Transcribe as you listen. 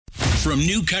From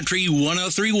New Country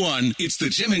 103.1, it's the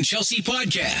Tim and Chelsea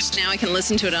Podcast. Now I can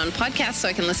listen to it on podcast, so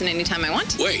I can listen anytime I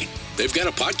want. Wait, they've got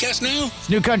a podcast now? It's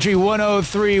New Country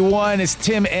 103.1. It's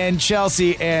Tim and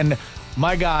Chelsea, and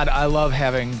my God, I love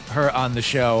having her on the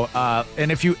show.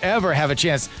 And if you ever have a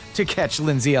chance to catch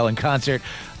Lindsay Ell in concert,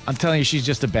 I'm telling you, she's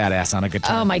just a badass on a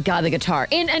guitar. Oh my God, the guitar.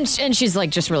 And she's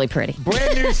like just really pretty.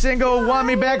 Brand new single, Want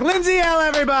Me Back. Lindsay Ell,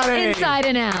 everybody. Inside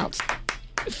and out.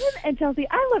 Tim and Chelsea,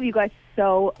 I love you guys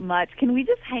so much. Can we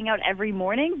just hang out every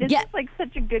morning? This is like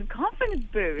such a good confidence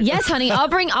boost. Yes, honey. I'll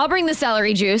bring the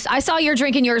celery juice. I saw you're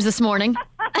drinking yours this morning.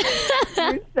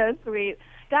 You're so sweet.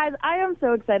 Guys, I am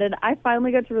so excited. I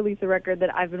finally got to release a record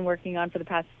that I've been working on for the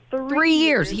past 3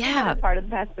 years. Yeah. Part of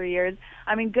the past 3 years.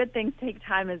 I mean, good things take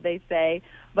time, as they say.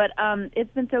 But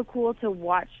it's been so cool to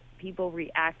watch people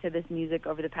react to this music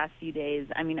over the past few days.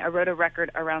 I mean, I wrote a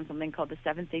record around something called the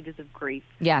 7 Stages of Grief.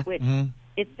 Yeah. Which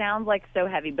it sounds like so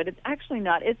heavy, but it's actually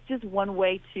not. It's just one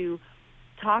way to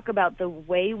talk about the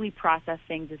way we process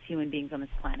things as human beings on this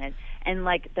planet and,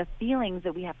 like, the feelings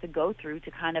that we have to go through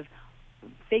to kind of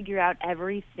figure out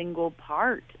every single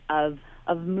part of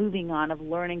moving on, of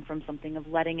learning from something, of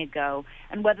letting it go.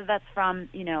 And whether that's from,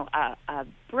 you know, a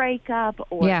breakup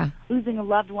or losing a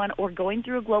loved one or going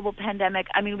through a global pandemic.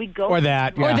 I mean, we go... Or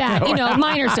that. Or that, you know,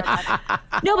 minor stuff.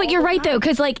 No, but you're right, though,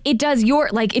 because, like, it does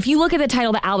like, if you look at the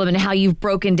title of the album and how you've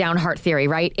broken down Heart Theory,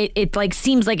 right, it like,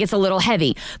 seems like it's a little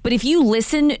heavy. But if you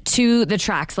listen to the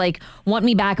tracks, like, Want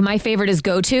Me Back, my favorite is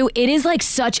Go To, it is, like,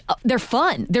 they're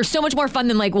fun. They're so much more fun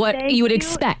than, like, what you would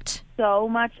expect. So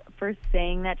much for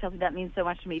saying that, Chelsea. That means so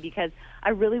much to me because I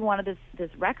really wanted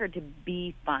this record to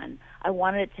be fun. I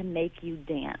wanted it to make you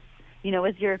dance. You know,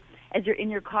 as you're in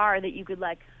your car, that you could,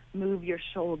 like, move your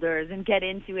shoulders and get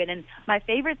into it. And my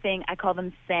favorite thing, I call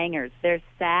them sangers. They're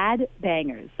sad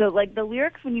bangers. So, like, the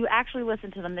lyrics, when you actually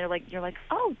listen to them, you're like,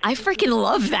 oh, I freaking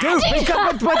love that.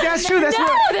 Dude, but that's true.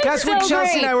 That's what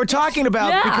Chelsea and I were talking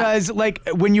about because, like,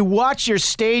 when you watch your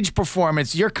stage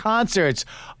performance, your concerts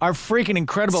are freaking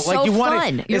incredible. So like, you want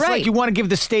fun. It's like you want to give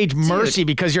the stage mercy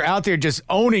because you're out there just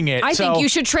owning it. I think you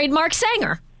should trademark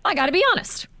Sanger. I got to be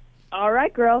honest. All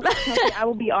right, girl. I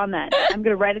will be on that. I'm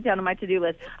going to write it down on my to-do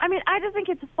list. I mean, I just think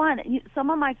it's fun. Some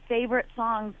of my favorite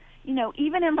songs, you know,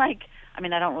 even in, like, I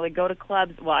mean, I don't really go to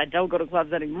clubs. Well, I don't go to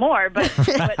clubs anymore, but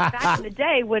back in the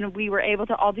day when we were able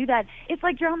to all do that, it's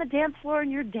like you're on the dance floor and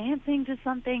you're dancing to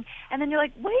something, and then you're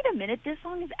like, wait a minute, this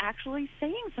song is actually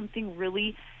saying something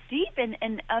really deep and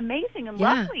amazing and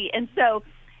lovely. And so...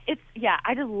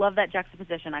 I just love that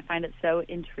juxtaposition. I find it so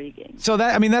intriguing. So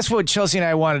that's what Chelsea and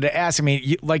I wanted to ask. I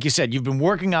mean, like you said, you've been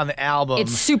working on the album.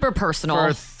 It's super personal.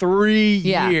 For 3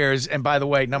 years. And by the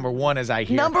way, number one, as I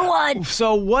hear. Number one.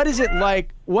 So what is it like?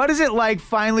 What is it like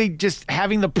finally just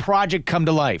having the project come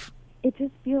to life? It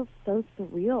just feels so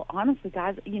surreal. Honestly,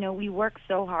 guys, you know, we work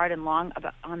so hard and long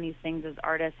on these things as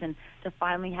artists, and to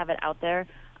finally have it out there,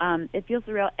 it feels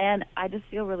surreal, and I just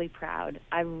feel really proud.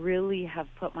 I really have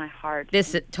put my heart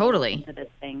into this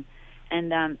thing,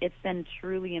 and it's been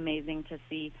truly amazing to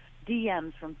see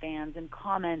DMs from fans and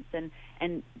comments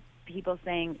and people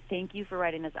saying, thank you for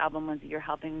writing this album, Lindsay. You're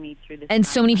helping me through this. And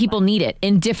so many people need it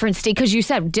in different stages, because you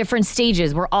said different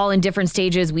stages. We're all in different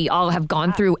stages. We all have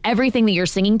gone through everything that you're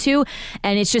singing to.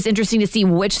 And it's just interesting to see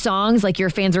which songs, like, your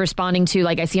fans are responding to,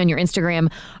 like I see on your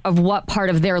Instagram, of what part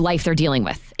of their life they're dealing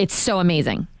with. It's so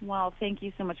amazing. Well, thank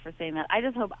you so much for saying that. I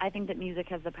think that music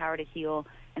has the power to heal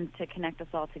and to connect us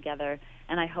all together.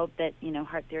 And I hope that, you know,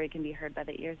 Heart Theory can be heard by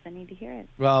the ears that need to hear it.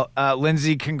 Well,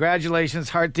 Lindsay, congratulations.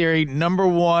 Heart Theory, number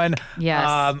one.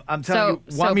 Yes. I'm telling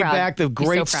you, Want Me Back, the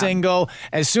great single.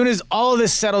 As soon as all of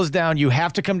this settles down, you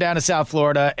have to come down to South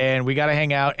Florida, and we got to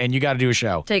hang out, and you got to do a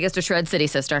show. Take us to Shred City,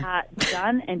 sister.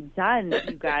 Done and done,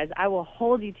 you guys. I will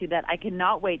hold you to that. I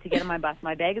cannot wait to get on my bus.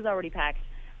 My bag is already packed.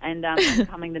 And I'm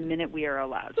coming the minute we are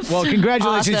allowed. Well,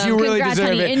 congratulations. Awesome. You really Congrats,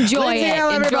 deserve honey. it. Enjoy Lindsay it.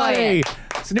 Ell, everybody. Enjoy it.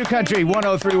 It's New Country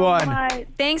 103.1.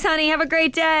 Thanks, honey. Have a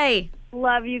great day.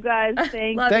 Love you guys.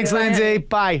 Thanks, Lindsay.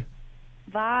 Bye.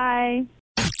 Bye.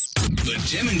 The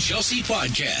Tim and Chelsea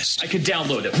Podcast. I could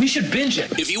download it. We should binge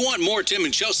it. If you want more Tim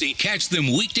and Chelsea, catch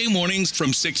them weekday mornings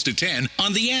from 6 to 10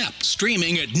 on the app,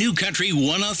 streaming at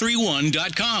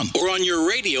newcountry1031.com or on your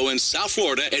radio in South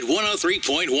Florida at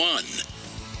 103.1.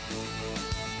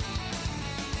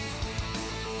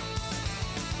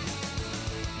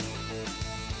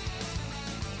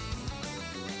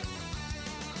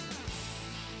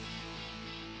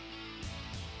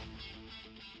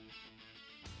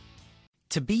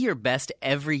 To be your best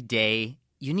every day,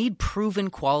 you need proven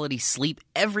quality sleep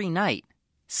every night.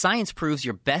 Science proves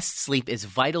your best sleep is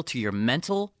vital to your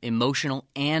mental, emotional,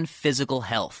 and physical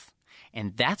health.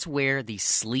 And that's where the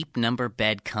Sleep Number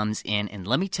bed comes in. And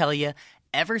let me tell you,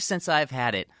 ever since I've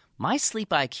had it, my sleep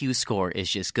IQ score is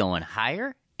just going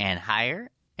higher and higher.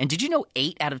 And did you know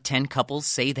 8 out of 10 couples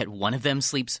say that one of them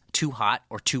sleeps too hot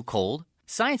or too cold?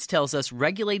 Science tells us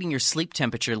regulating your sleep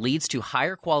temperature leads to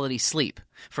higher quality sleep.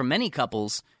 For many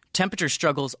couples, temperature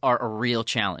struggles are a real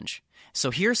challenge.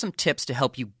 So here are some tips to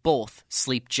help you both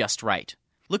sleep just right.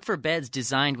 Look for beds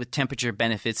designed with temperature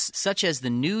benefits, such as the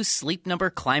new Sleep Number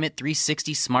Climate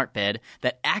 360 smart bed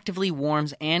that actively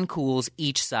warms and cools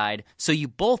each side so you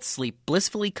both sleep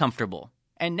blissfully comfortable.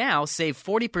 And now save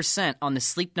 40% on the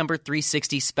Sleep Number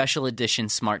 360 Special Edition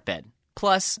smart bed,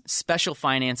 plus special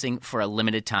financing for a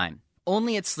limited time.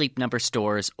 Only at Sleep Number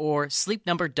stores or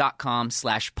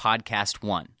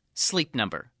sleepnumber.com/podcast1. Sleep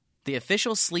Number, the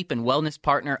official sleep and wellness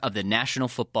partner of the National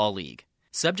Football League.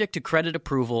 Subject to credit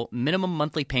approval, minimum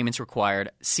monthly payments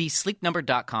required. See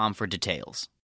sleepnumber.com for details.